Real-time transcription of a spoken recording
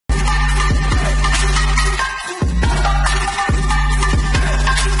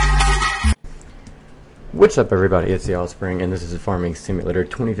What's up, everybody? It's the Offspring, and this is Farming Simulator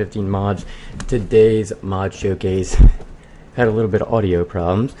 2015 mods. Today's mod showcase had a little bit of audio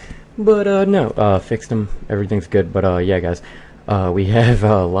problems, but fixed them. Everything's good. But yeah, guys, we have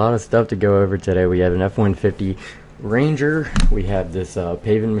a lot of stuff to go over today. We have an F-150 Ranger. We have this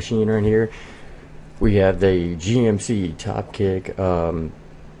paving machine right here. We have the GMC Topkick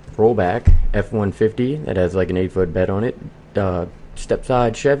rollback F-150 that has like an 8-foot bed on it. Step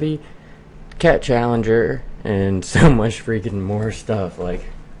side Chevy. Cat Challenger, and so much freaking more stuff. Like,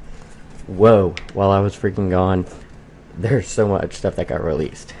 whoa, while I was freaking gone, there's so much stuff that got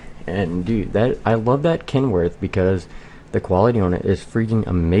released. And dude, that I love that Kenworth because the quality on it is freaking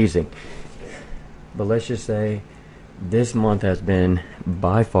amazing. But let's just say this month has been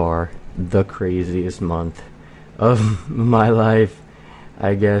by far the craziest month of my life,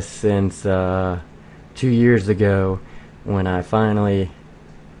 I guess, since 2 years ago when I finally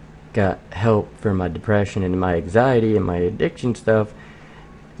got help for my depression and my anxiety and my addiction stuff.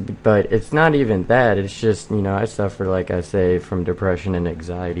 But it's not even that, it's just, you know, I suffer, like I say, from depression and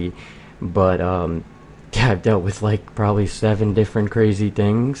anxiety. But I've dealt with like probably 7 different crazy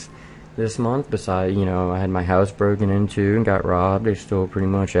things this month. Besides, you know, I had my house broken into and got robbed. They stole pretty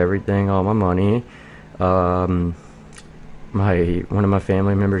much everything, all my money. One of my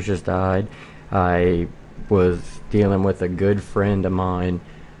family members just died. I was dealing with a good friend of mine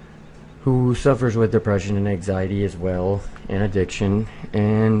who suffers with depression and anxiety as well, and addiction,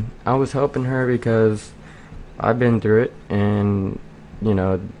 and I was helping her because I've been through it, and you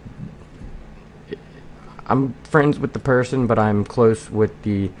know, I'm friends with the person, but I'm close with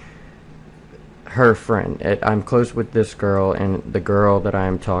her friend. I'm close with this girl, and the girl that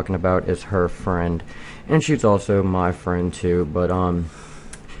I'm talking about is her friend, and she's also my friend too. But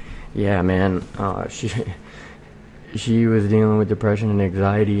yeah, man, she was dealing with depression and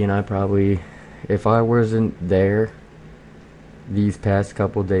anxiety, and I probably, if I wasn't there these past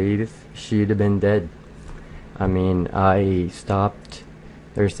couple days, she'd have been dead. I mean, I stopped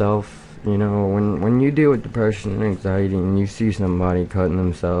herself. You know, when you deal with depression and anxiety and you see somebody cutting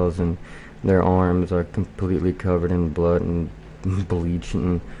themselves and their arms are completely covered in blood and bleach,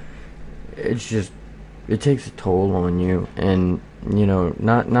 and it's just, it takes a toll on you. And you know,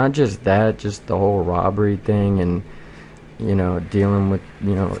 not just that, just the whole robbery thing, and you know, dealing with,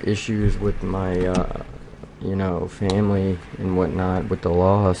 you know, issues with my you know, family and whatnot with the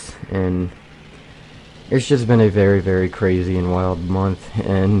loss. And it's just been a very, very crazy and wild month,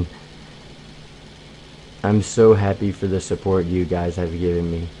 and I'm so happy for the support you guys have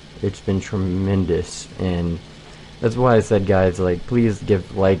given me. It's been tremendous, and that's why I said, guys, like, please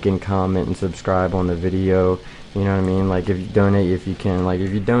give like and comment and subscribe on the video. You know what I mean? Like, if you donate, if you can. Like,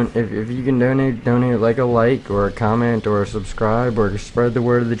 if you don't, if you can donate like a like or a comment or a subscribe or spread the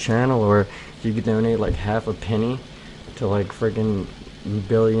word of the channel. Or if you could donate like half a penny to like freaking $1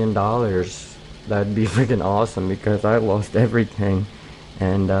 billion, that'd be freaking awesome, because I lost everything.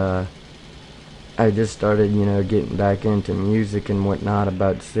 And I just started, you know, getting back into music and whatnot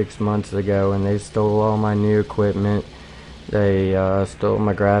about 6 months ago, and they stole all my new equipment. They stole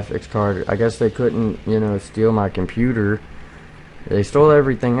my graphics card. I guess they couldn't, you know, steal my computer. They stole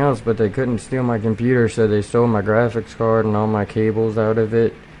everything else, but they couldn't steal my computer, so they stole my graphics card and all my cables out of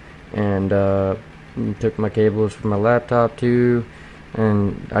it. And took my cables from my laptop too.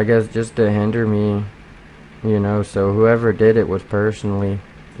 And I guess just to hinder me, you know, so whoever did it was personally,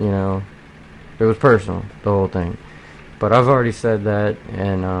 you know, it was personal, the whole thing. But I've already said that,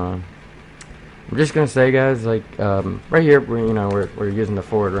 and I'm just gonna say, guys, like, right here, we're using the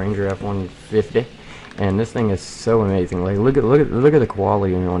Ford Ranger F-150, and this thing is so amazing. Like, look at the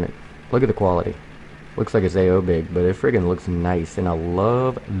quality on it. Look at the quality. Looks like it's AO big, but it friggin' looks nice. And I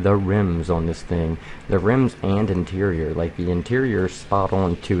love the rims on this thing. The rims and interior. Like, the interior is spot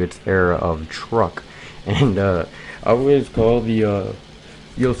on to its era of truck. And I always call the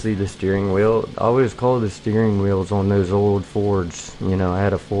you'll see the steering wheel. I always call the steering wheels on those old Fords. You know, I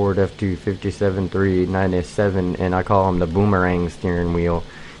had a Ford F-257 397, and I call them the boomerang steering wheel,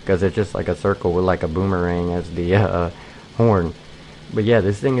 because it's just like a circle with like a boomerang as the horn. But yeah,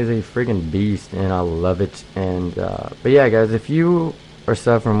 this thing is a friggin' beast, and I love it. And but yeah, guys, if you are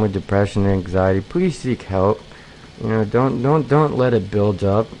suffering with depression and anxiety, please seek help. You know, don't let it build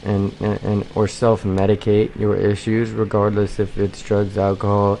up and or self-medicate your issues, regardless if it's drugs,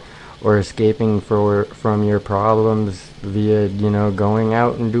 alcohol, or escaping from your problems via, you know, going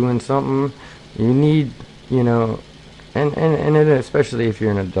out and doing something. You need, you know, and especially if you're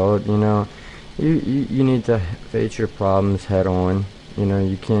an adult, you know, you need to face your problems head on. You know,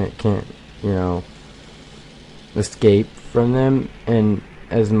 you can't you know, escape from them. And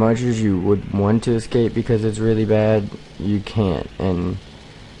as much as you would want to escape because it's really bad, you can't. And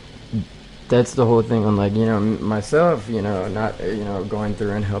that's the whole thing. On, like, you know, myself, you know, not, you know, going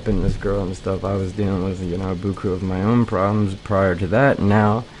through and helping this girl and stuff, I was dealing with, you know, a buku of my own problems prior to that.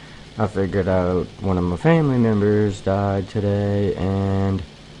 Now I figured out one of my family members died today, and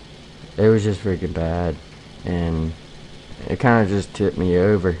it was just freaking bad, and it kind of just tipped me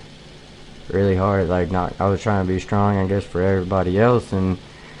over really hard. Like, not, I was trying to be strong, I guess, for everybody else, and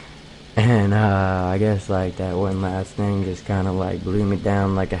I guess, like, that one last thing just kind of, like, blew me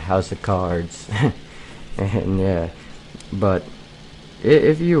down like a house of cards. And yeah, but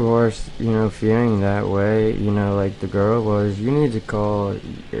if you are, you know, feeling that way, you know, like the girl was, you need to call,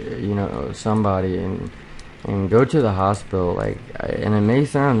 you know, somebody and go to the hospital. Like, and it may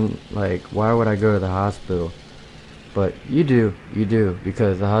sound like, why would I go to the hospital? But you do,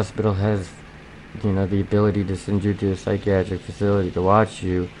 because the hospital has, you know, the ability to send you to a psychiatric facility to watch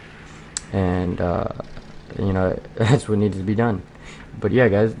you, and you know, that's what needs to be done. But yeah,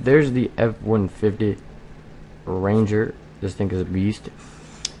 guys, there's the F-150 Ranger. This thing is a beast,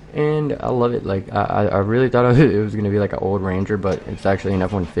 and I love it. Like, I really thought it was gonna be like an old Ranger, but it's actually an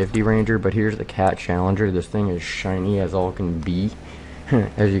F-150 Ranger. But here's the Cat Challenger. This thing is shiny as all can be.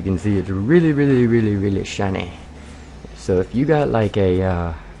 As you can see, it's really shiny. So if you got like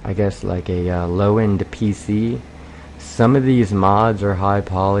a I guess like a low-end PC, some of these mods are high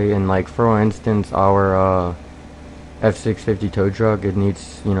poly, and like, for instance, our F650 tow truck, it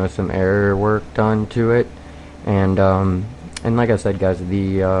needs, you know, some error work done to it, and like I said, guys,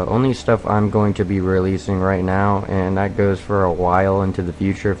 the only stuff I'm going to be releasing right now, and that goes for a while into the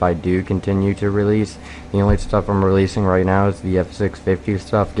future if I do continue to release, the only stuff I'm releasing right now is the F650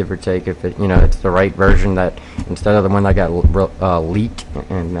 stuff, give or take, if it, you know, it's the right version, that instead of the one that got leaked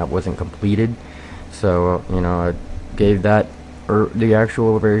and that wasn't completed. So you know, I gave that the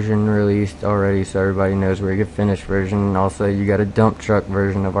actual version released already, so everybody knows where you get finished version. And also, you got a dump truck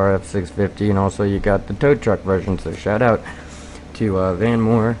version of our F650, and also you got the tow truck version. So shout out to Van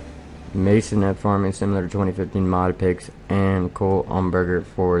Moore, Mason at Farming Simulator 2015 Mod Picks, and Cole Umberger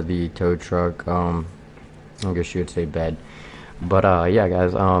for the tow truck. I guess you would say bed. But yeah,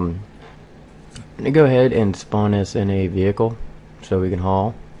 guys, I'm gonna go ahead and spawn us in a vehicle so we can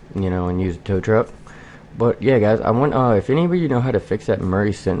haul, you know, and use a tow truck. But yeah, guys, I want, if any of you know how to fix that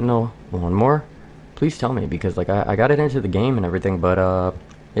Murray Sentinel lawnmower, please tell me, because like I got it into the game and everything, but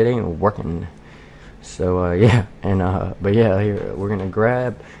it ain't working. So yeah, and but yeah, here we're gonna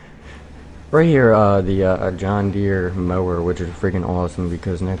grab right here the John Deere mower, which is freaking awesome,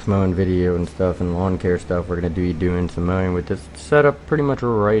 because next mowing video and stuff and lawn care stuff, we're gonna be doing some mowing with this setup pretty much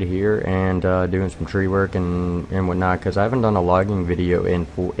right here, and doing some tree work and whatnot, because I haven't done a logging video in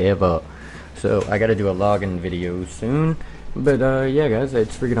forever. So I gotta do a logging video soon. But yeah, guys,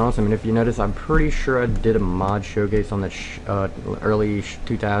 it's freaking awesome. And if you notice, I'm pretty sure I did a mod showcase on the early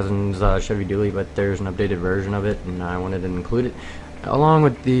 2000s Chevy Dually, but there's an updated version of it, and I wanted to include it along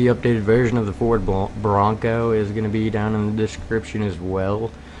with the updated version of the Ford Bronco. Is gonna be down in the description as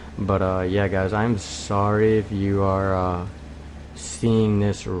well. But yeah, guys, I'm sorry if you are seeing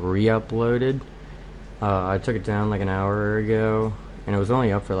this re-uploaded. I took it down like an hour ago, and it was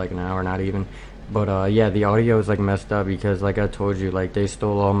only up for like an hour, not even. But yeah, the audio is like messed up because, like I told you, like they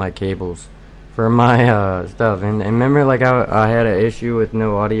stole all my cables for my stuff. And remember, like I had an issue with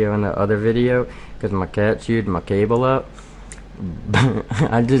no audio in the other video because my cat chewed my cable up.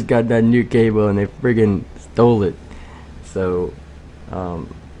 I just got that new cable and they friggin' stole it. So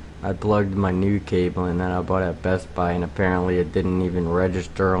I plugged my new cable and then I bought it at Best Buy, and apparently it didn't even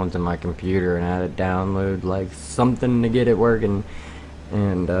register onto my computer, and I had to download like something to get it working.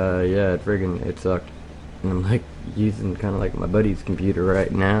 And yeah, it sucked. And I'm like using kind of like my buddy's computer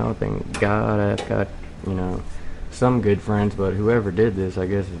right now. Thank God I've got, you know, some good friends, but whoever did this, I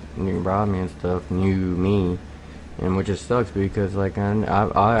guess, knew robbed me and stuff, knew me, and which just sucks because like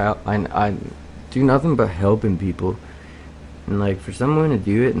I do nothing but helping people, and like for someone to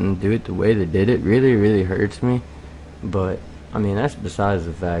do it and do it the way they did it really hurts me. But I mean, that's besides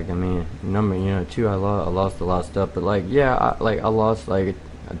the fact. I mean, number, you know, two, I lost a lot of stuff, but like, yeah, I lost like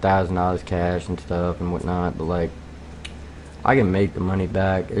 $1,000 cash and stuff and whatnot, but like, I can make the money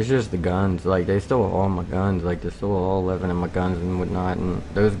back. It's just the guns. Like, they stole all my guns. Like, they stole all 11 of my guns and whatnot, and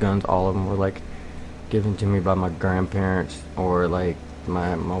those guns, all of them were like given to me by my grandparents, or like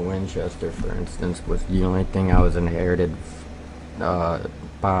my Winchester, for instance, was the only thing I was inherited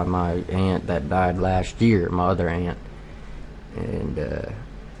by my aunt that died last year, my other aunt. And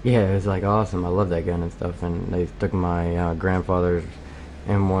yeah, it was like awesome. I love that gun and stuff. And they took my grandfather's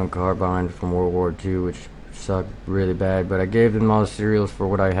M1 carbine from World War II, which sucked really bad, but I gave them all the serials for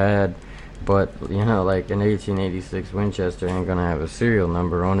what I had. But, you know, like an 1886 Winchester ain't gonna have a serial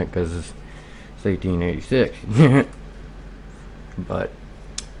number on it because it's 1886. But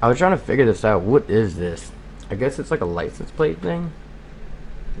I was trying to figure this out. What is this? I guess it's like a license plate thing.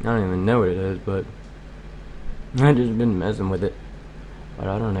 I don't even know what it is, but I just been messing with it. But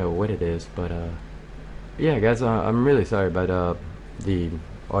I don't know what it is. But yeah, guys, I'm really sorry about the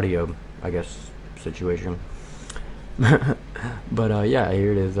audio, I guess, situation. But yeah,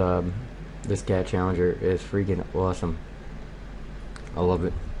 here it is. This cat challenger is freaking awesome. I love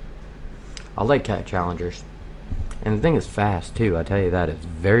it. I like cat challengers. And the thing is fast too, I tell you that. It's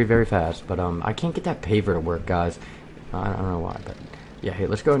very, very fast. But I can't get that paver to work, guys. I don't know why, but yeah, hey,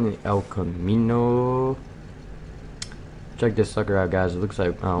 let's go in the El Camino. Check this sucker out, guys. It looks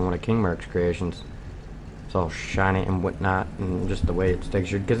like one of King Merc's creations. It's all shiny and whatnot, and just the way it's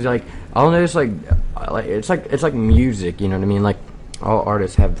textured. Cause like I'll notice like it's like music, you know what I mean? Like all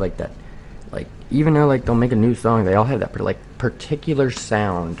artists have like that, like even though like they'll make a new song, they all have that like particular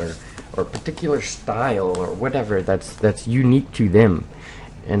sound or particular style or whatever that's unique to them.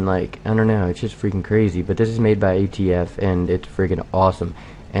 And like I don't know, it's just freaking crazy. But this is made by ATF and it's freaking awesome.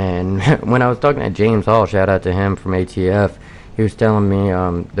 And when I was talking to James Hall, shout out to him from ATF, he was telling me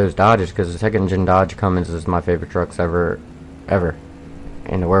those Dodges, because the second gen Dodge Cummins is my favorite trucks ever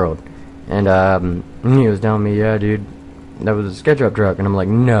in the world. And he was telling me, yeah, dude, that was a SketchUp truck. And I'm like,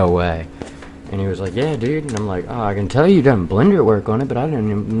 no way. And he was like, yeah, dude. And I'm like, oh, I can tell you done Blender work on it, but I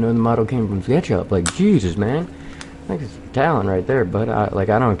didn't even know the model came from SketchUp. Like, Jesus, man. Like, it's talent right there. But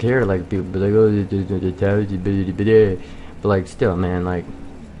I don't care. Like, people be like, oh, but like, still, man, like,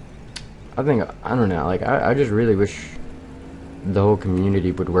 I don't know. Like, I just really wish the whole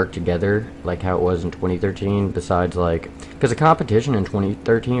community would work together like how it was in 2013. Besides, like, because the competition in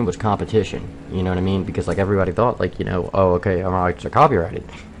 2013 was competition, you know what I mean? Because like everybody thought, like, you know, oh, okay, I'm like, it's copyrighted,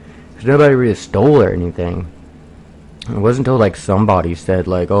 because nobody really stole or anything. It wasn't until like somebody said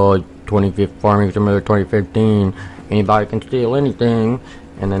like, oh, 25th Farming Simulator 2015, anybody can steal anything.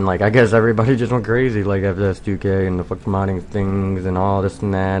 And then like I guess everybody just went crazy, like FS2K and the fuck modding things and all this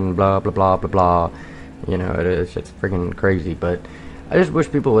and that and blah blah blah blah blah. You know, it's just freaking crazy. But I just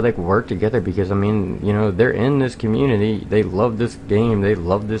wish people would like work together, because I mean, you know, they're in this community, they love this game, they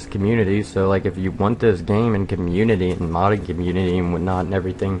love this community. So like if you want this game and community and modding community and whatnot and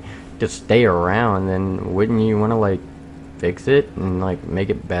everything to stay around, then wouldn't you want to like fix it and like make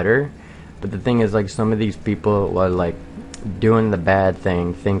it better? But the thing is, like, some of these people are like doing the bad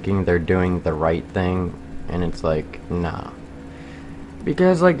thing thinking they're doing the right thing, and it's like, nah.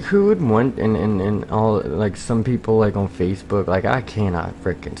 Because like who would want and all, like some people like on Facebook, like I cannot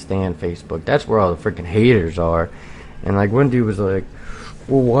freaking stand Facebook. That's where all the freaking haters are. And like one dude was like,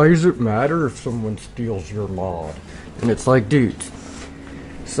 well, why does it matter if someone steals your mod? And it's like, dude,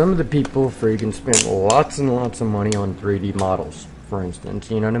 some of the people freaking spend lots and lots of money on 3D models, for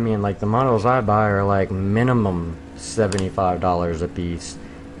instance, you know what I mean? Like the models I buy are like minimum $75 a piece.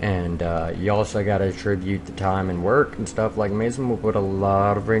 And you also gotta attribute the time and work and stuff. Like Mason will put a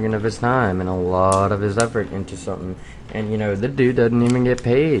lot of freaking of his time and a lot of his effort into something, and you know the dude doesn't even get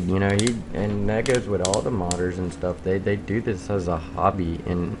paid. You know, and that goes with all the modders and stuff. They do this as a hobby,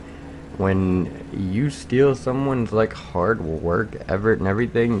 and when you steal someone's like hard work, effort, and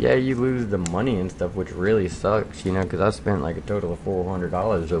everything, yeah, you lose the money and stuff, which really sucks. You know, because I spent like a total of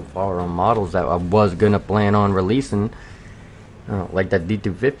 $400 so far on models that I was gonna plan on releasing. Like that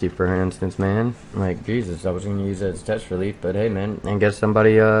D250, for instance, man. Like, Jesus, I was going to use it as test release, but hey, man, I guess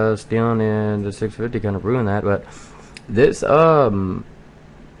somebody stealing the 650 kind of ruined that. But this, what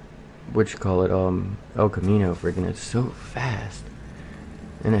you call it, El Camino, freaking, it's so fast,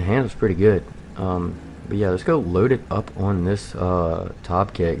 and it handles pretty good. But yeah, let's go load it up on this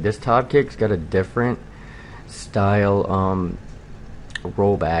Topkick. This Topkick's got a different style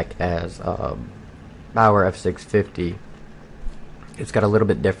rollback as Paver F650. It's got a little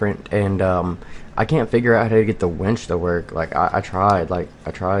bit different, and I can't figure out how to get the winch to work. Like I tried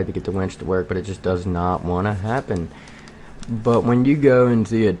to get the winch to work, but it just does not want to happen. But when you go and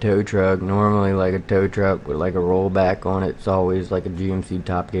see a tow truck, normally like a tow truck with like a rollback on it, it's always like a GMC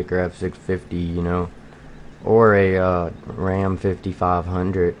Topkick or F650, you know, or a Ram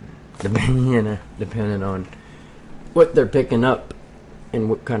 5500, depending on what they're picking up and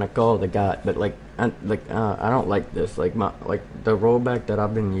what kind of call they got. But like I don't like this. Like the rollback that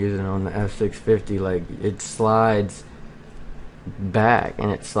I've been using on the F650, like it slides back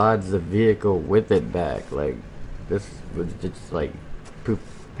and it slides the vehicle with it back. Like this was just like poop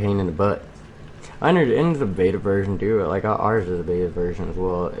pain in the butt. I understand it's a beta version too. Like ours is a beta version as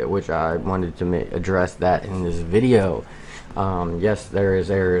well, which I wanted to address that in this video. Yes, there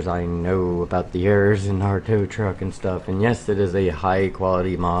is errors. I know about the errors in our tow truck and stuff, and yes, it is a high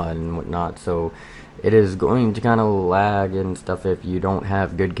quality mod and whatnot. So it is going to kind of lag and stuff if you don't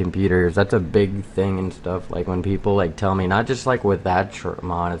have good computers. That's a big thing and stuff. Like when people like tell me, not just like with that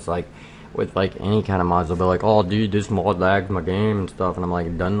mod, it's like with like any kind of mods, they'll be like, "Oh, dude, this mod lags my game and stuff," and I'm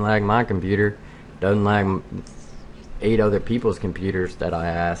like, "Doesn't lag my computer, doesn't lag 8 other people's computers that I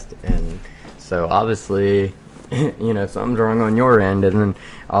asked." And so obviously, you know, something's wrong on your end. And then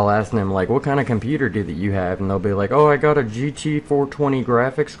I'll ask them like, "What kind of computer do that you have?" And they'll be like, "Oh, I got a GT 420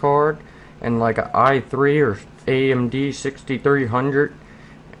 graphics card and like a i3 or AMD 6300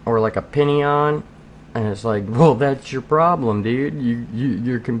 or like a Pentium." And it's like, well, that's your problem, dude.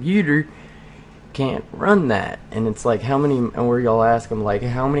 Your computer can't run that. And it's like, how many, or y'all ask them like,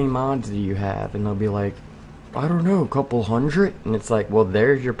 how many mods do you have? And they'll be like, I don't know, a couple hundred. And it's like, well,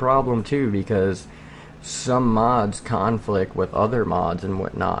 there's your problem too, because some mods conflict with other mods and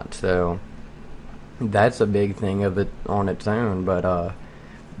whatnot. So that's a big thing of it on its own. But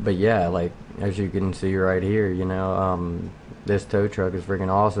yeah, like as you can see right here, you know, this tow truck is freaking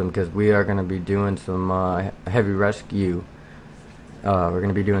awesome because we are going to be doing some heavy rescue. We're going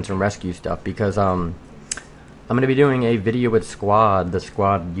to be doing some rescue stuff because I'm going to be doing a video with Squad. The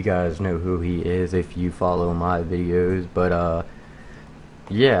Squad, you guys know who he is if you follow my videos. But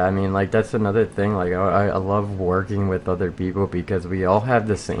yeah, I mean, like that's another thing. Like I love working with other people because we all have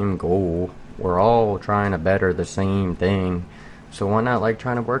the same goal. We're all trying to better the same thing. So why not like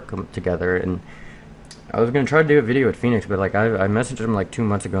trying to work together? And I was gonna try to do a video with Phoenix, but like I messaged him like 2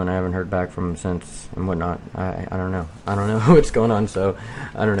 months ago and I haven't heard back from him since and whatnot. I don't know. I don't know what's going on. So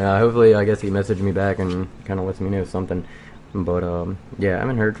I don't know. Hopefully, I guess he messaged me back and kind of lets me know something. But yeah, I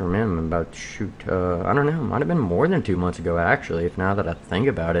haven't heard from him about I don't know. Might have been more than 2 months ago actually. If now that I think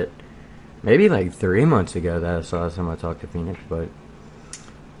about it, maybe like 3 months ago that I saw someone talk to Phoenix. But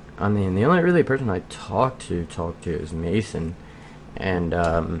I mean, the only really person I talk to is Mason,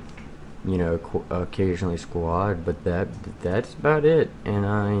 and you know, occasionally Squad, but that's about it. And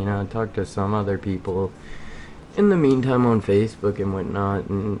you know, I talked to some other people in the meantime on Facebook and whatnot,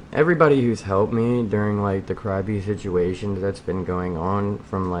 and everybody who's helped me during like the crappy situations that's been going on,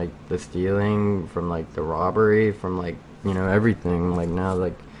 from like the stealing, from like the robbery, from like, you know, everything, like now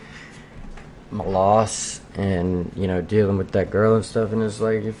like my loss, and you know, dealing with that girl and stuff. And it's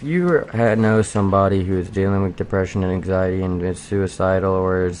like, if you know somebody who is dealing with depression and anxiety and is suicidal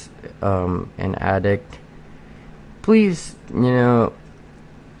or is an addict, please, you know,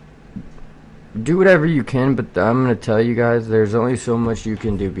 do whatever you can. But I'm gonna tell you guys, there's only so much you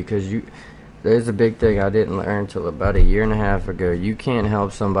can do, because there's a big thing I didn't learn until about 1.5 years ago. You can't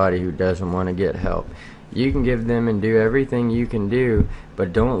help somebody who doesn't want to get help. You can give them and do everything you can do,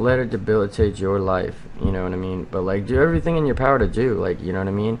 but don't let it debilitate your life, you know what I mean? But like, do everything in your power to do, like, you know what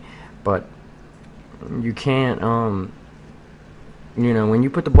I mean? But you can't, you know, when you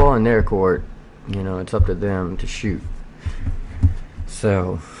put the ball in their court, you know, it's up to them to shoot.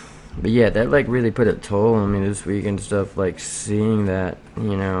 So, but yeah, that like really put a toll on me this week and stuff, like seeing that,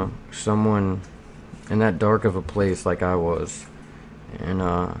 you know, someone in that dark of a place like I was,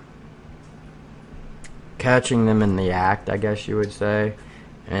 and catching them in the act, I guess you would say,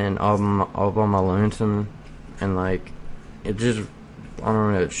 and all on my lonesome, and like, it just, I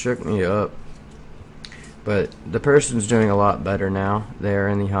don't know, it shook me up. But the person's doing a lot better now. They're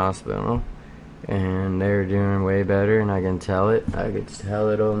in the hospital, and they're doing way better, and I can tell it. I could tell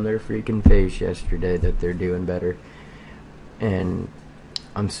it on their freaking face yesterday that they're doing better, and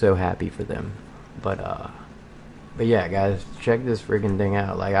I'm so happy for them. But yeah, guys, check this freaking thing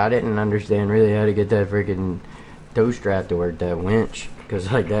out. Like, I didn't understand really how to get that freaking tow strap to work, that winch,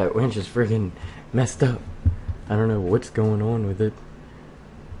 because like that winch is freaking messed up. I don't know what's going on with it.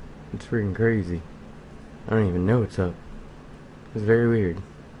 It's freaking crazy. I don't even know what's up. It's very weird.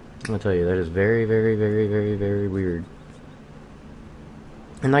 I'll tell you, that is very, very, very, very, very weird.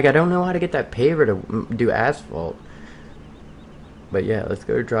 And like, I don't know how to get that paver to do asphalt. But yeah, let's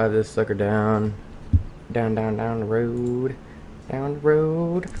go drive this sucker down the road. Down the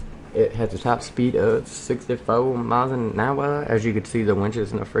road. It has a top speed of 64 miles an hour. As you can see, the winch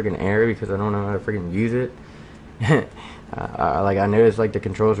is in the friggin' air because I don't know how to friggin' use it. Like, I noticed like the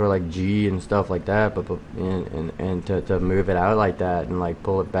controls were like G and stuff like that, but and to move it out like that and like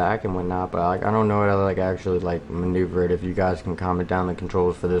pull it back and whatnot. But like, I don't know how to like actually like maneuver it. If you guys can comment down the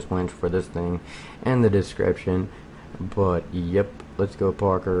controls for this winch, for this thing, in the description. But yep, let's go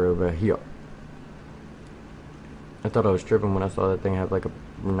park her over here. I thought I was tripping when I saw that thing have like a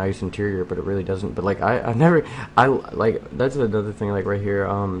nice interior, but it really doesn't. But like I never, I like that's another thing. Like right here,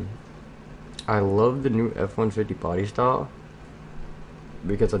 I love the new F-150 body style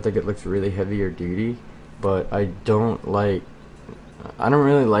because I think it looks really heavier duty. But I don't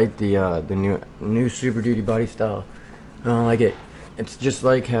really like the new Super Duty body style. I don't like it. It's just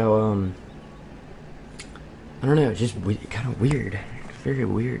like how I don't know. It's just kind of weird. It's very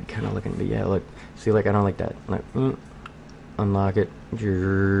weird kind of looking. But yeah, look. See, like I don't like that. Like, unlock it.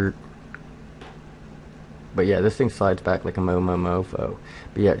 But yeah, this thing slides back like a mofo.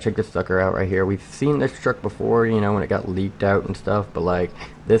 But yeah, check this sucker out right here. We've seen this truck before, you know, when it got leaked out and stuff. But like,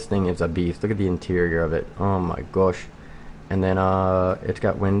 this thing is a beast. Look at the interior of it. Oh my gosh. And then it's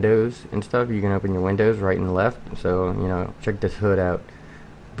got windows and stuff. You can open your windows right and left. So, you know, check this hood out.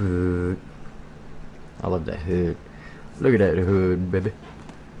 I love that hood. Look at that hood, baby.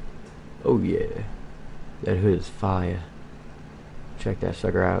 Oh yeah. That hood is fire. Check that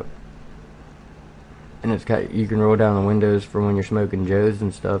sucker out. And it's got, you can roll down the windows for when you're smoking joes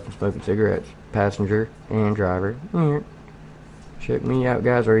and stuff and smoking cigarettes. Passenger and driver. Check me out,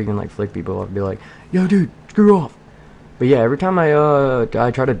 guys. Or you can like flick people off and be like, yo dude, screw off. But yeah, every time I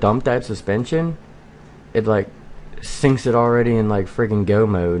try to dump that suspension, it like sinks it already in like freaking go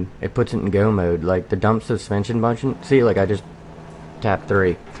mode. It puts it in go mode. Like the dump suspension button. See, like I just tapped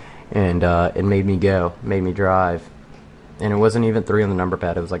 3 and it made me go, made me drive. And it wasn't even 3 on the number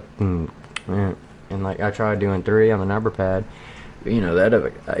pad. It was like and like I tried doing 3 on the number pad. You know that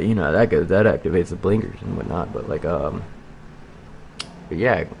activates the blinkers and whatnot. But like but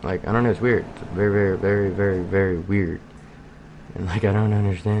yeah, like I don't know, it's weird. It's very weird. And like I don't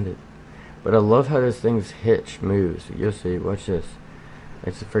understand it. But I love how this thing's hitch moves. You'll see, watch this.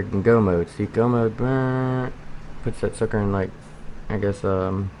 It's a freaking go mode. See, go mode puts that sucker in like, I guess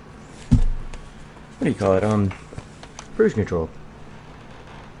what do you call it? Cruise control.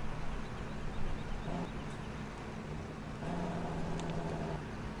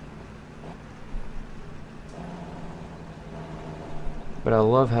 But I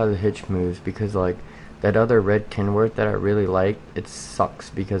love how the hitch moves because like that other red Kenworth that I really like, it sucks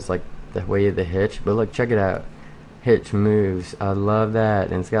because like the way of the hitch. But look, check it out. Hitch moves. I love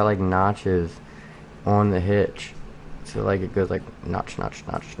that. And it's got like notches on the hitch. So like it goes like notch.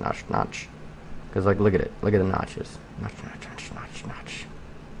 Cause like look at it. Look at the notches. Notch.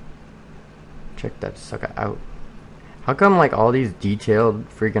 Check that sucker out. How come like all these detailed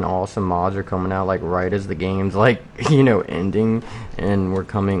freaking awesome mods are coming out like right as the game's like, you know, ending, and we're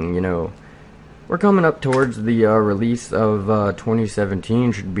coming up towards the release of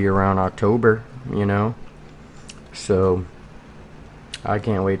 2017, should be around October, you know. So I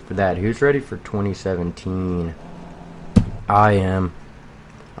can't wait for that. Who's ready for 2017? I am.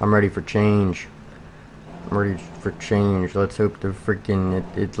 I'm ready for change. I'm ready for change. Let's hope the freaking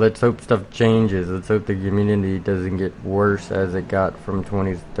let's hope stuff changes. Let's hope the community doesn't get worse as it got from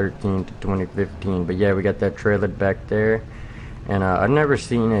 2013 to 2015. But yeah, we got that trailer back there. And I've never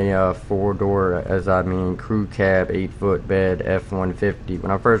seen a 4-door, as I mean crew cab, 8-foot bed F-150.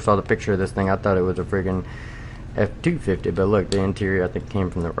 When I first saw the picture of this thing, I thought it was a friggin' F-250. But look, the interior I think came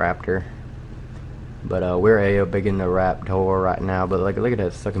from the Raptor. But we're big in the Raptor right now. But like, look at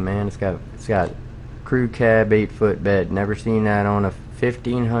that sucker, man. It's got crew cab, 8-foot bed. Never seen that on a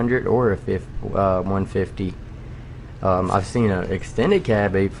 1500 or a 150. I've seen an extended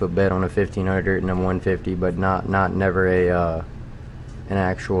cab 8-foot bed on a 1500 and a 150, but never an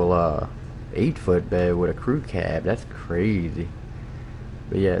actual 8-foot bed with a crew cab. That's crazy.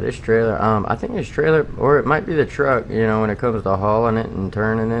 But yeah, this trailer, I think this trailer, or it might be the truck, you know, when it comes to hauling it and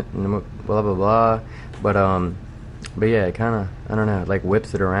turning it and blah blah blah. But yeah, it kind of, I don't know, like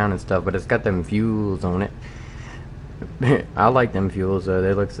whips it around and stuff. But it's got them fuels on it. I like them fuels though.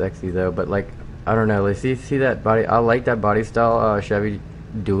 They look sexy though. But like, I don't know. Like, see that body. I like that body style Chevy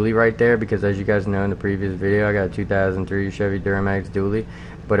dually right there, because as you guys know in the previous video, I got a 2003 Chevy Duramax dually.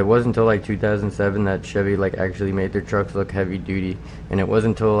 But it wasn't until like 2007 that Chevy like actually made their trucks look heavy duty, and it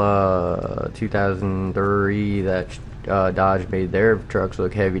wasn't until 2003 that Dodge made their trucks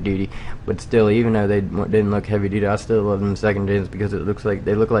look heavy duty. But still, even though they didn't look heavy duty, I still love them second gens because it looks like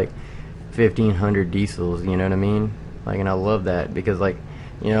they look like 1500 diesels. You know what I mean? Like, and I love that because like,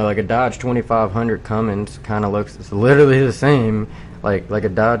 you know, like a Dodge 2500 Cummins kind of looks, it's literally the same. Like a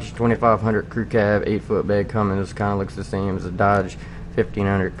Dodge 2500 crew cab 8-foot bed Cummins kind of looks the same as a Dodge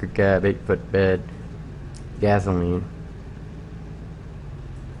 1500 crew cab 8-foot bed gasoline.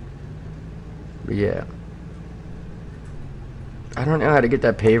 But yeah, I don't know how to get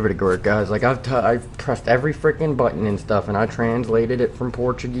that paver to work, guys. Like I've pressed every freaking button and stuff, and I translated it from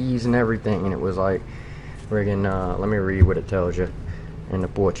Portuguese and everything, and it was like, Friggin', let me read what it tells you in the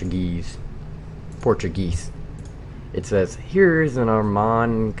Portuguese. It says, here is an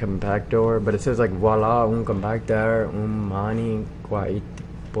Armand compactor, but it says like, voila, un compactor, un mani quite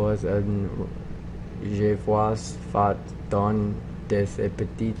pos un je vois fat don des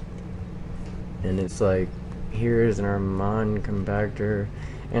petit. And it's like, here is an Armand compactor,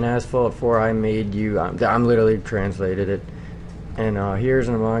 and asphalt 4 I made you. I'm literally translated it. And here's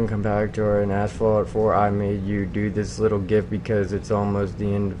an Armand compactor and asphalt 4 I made you do this little gift because it's almost the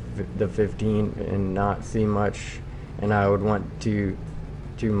end of the 15 and not see much, and I would want to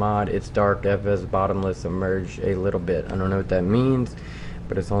mod its dark FS bottomless submerge a little bit. I don't know what that means,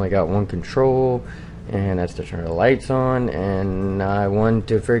 but it's only got one control, and that's to turn the lights on. And I want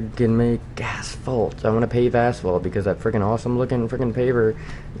to freaking make asphalt. I want to pave asphalt because that freaking awesome looking freaking paver,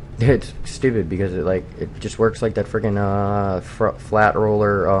 it's stupid because it just works like that freaking flat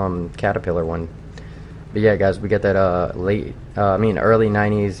roller Caterpillar one. But yeah, guys, we got that early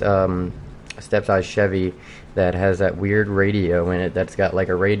 90s step size Chevy that has that weird radio in it, that's got like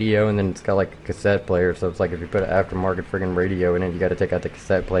a radio and then it's got like a cassette player. So it's like if you put an aftermarket friggin' radio in it, you got to take out the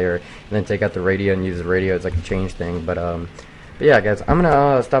cassette player and then take out the radio and use the radio. It's like a change thing. But yeah, guys, I'm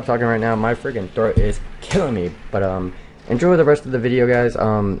gonna stop talking right now. My friggin' throat is killing me. But enjoy the rest of the video, guys.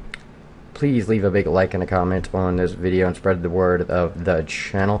 Please leave a big like and a comment on this video and spread the word of the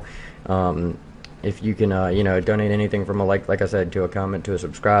channel. If you can, donate anything from a like I said, to a comment, to a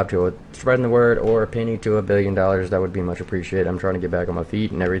subscribe, to a spreading the word, or a penny to $1 billion, that would be much appreciated. I'm trying to get back on my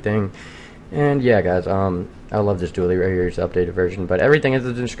feet and everything. And yeah, guys, I love this dually right here. It's the updated version, but everything is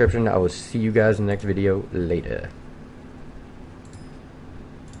in the description. I will see you guys in the next video later.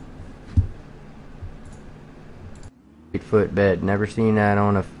 8-foot bed. Never seen that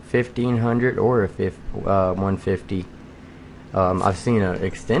on a 1500 or a 150. I've seen an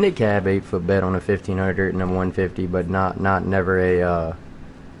extended cab 8-foot bed on a 1500 and a 150, but never an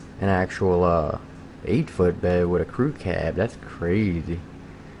actual 8-foot bed with a crew cab. That's crazy.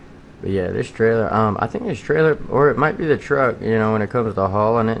 But yeah, this trailer, I think this trailer, or it might be the truck, when it comes to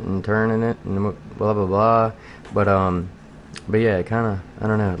hauling it and turning it and blah blah blah. But yeah, it kind of, I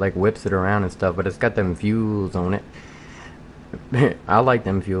don't know, like whips it around and stuff. But it's got them fuels on it. I like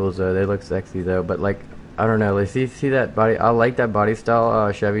them fuels though. They look sexy though. But like, I don't know. Like, see that body? I like that body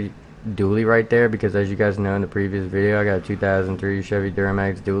style Chevy dually right there, because as you guys know in the previous video, I got a 2003 Chevy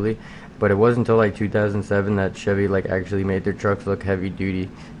Duramax dually. But it wasn't until like 2007 that Chevy like actually made their trucks look heavy duty,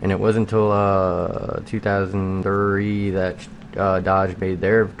 and it wasn't until 2003 that Dodge made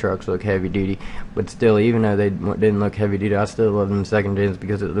their trucks look heavy duty. But still, even though they didn't look heavy duty, I still love them second gens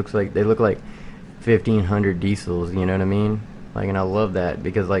because it looks like they look like 1500 diesels. You know what I mean? Like, and I love that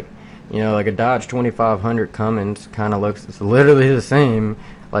because like, like a Dodge 2500 Cummins kind of looks, it's literally the same.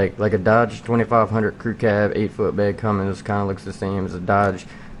 Like a Dodge 2500 crew cab 8-foot bed Cummins kind of looks the same as a Dodge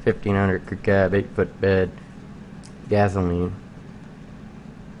 1500 crew cab 8-foot bed gasoline.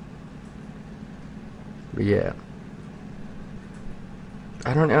 But yeah,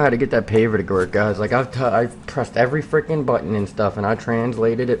 I don't know how to get that paver to work, guys. Like I've pressed every freaking button and stuff, and I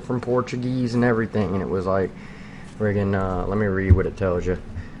translated it from Portuguese and everything, and it was like friggin' let me read what it tells you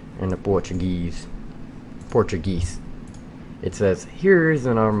in the Portuguese. It says, here is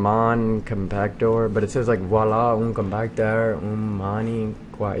an Armand compactor, but it says like, voila, un compactor, un mani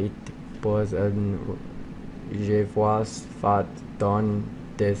quite pos un je vois fat don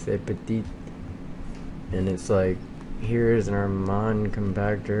des petit. And it's like, here is an Armand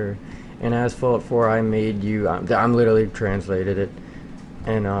compactor and asphalt 4 I made you. I'm literally translated it.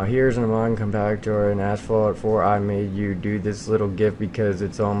 And here's an Armand compactor and asphalt 4 I made you do this little gift because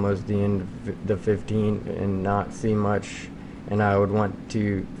it's almost the end of the 15 and not see much, and I would want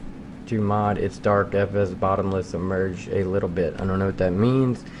to mod its dark FS bottomless submerge a little bit. I don't know what that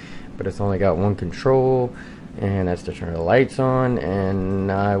means, but it's only got one control, and that's to turn the lights on.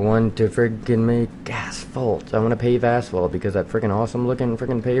 And I want to freaking make asphalt. I want to pave asphalt because that freaking awesome looking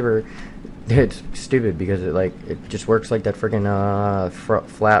freaking paver, it's stupid because it just works like that freaking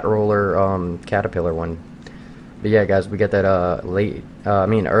flat roller Caterpillar one. But yeah, guys, we got that early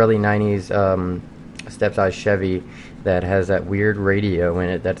 90s step size Chevy that has that weird radio in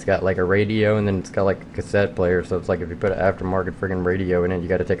it, that's got like a radio and then it's got like a cassette player. So it's like if you put an aftermarket friggin' radio in it, you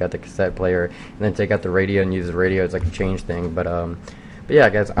got to take out the cassette player and then take out the radio and use the radio. It's like a change thing. But yeah,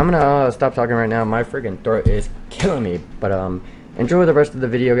 guys, I'm gonna stop talking right now. My friggin' throat is killing me. But enjoy the rest of the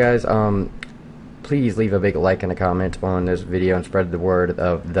video, guys. Please leave a big like and a comment on this video and spread the word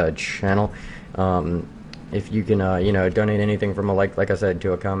of the channel. If you can, donate anything from a like I said,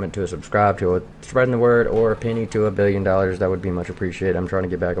 to a comment, to a subscribe, to a spreading the word, or a penny to $1 billion, that would be much appreciated. I'm trying to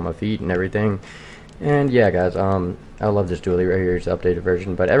get back on my feet and everything. And yeah, guys, I love this dually right here. It's the updated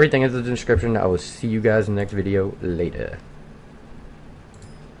version, but everything is in the description. I will see you guys in the next video later.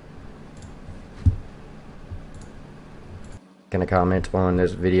 Gonna comment on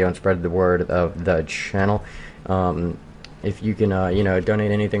this video and spread the word of the channel. If you can,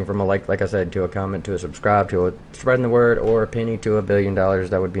 donate anything from a like I said, to a comment, to a subscribe, to a spreading the word, or a penny to $1 billion,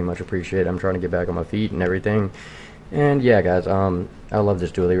 that would be much appreciated. I'm trying to get back on my feet and everything. And yeah, guys, I love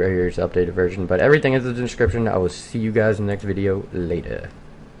this dually right here. It's the updated version, but everything is in the description. I will see you guys in the next video later.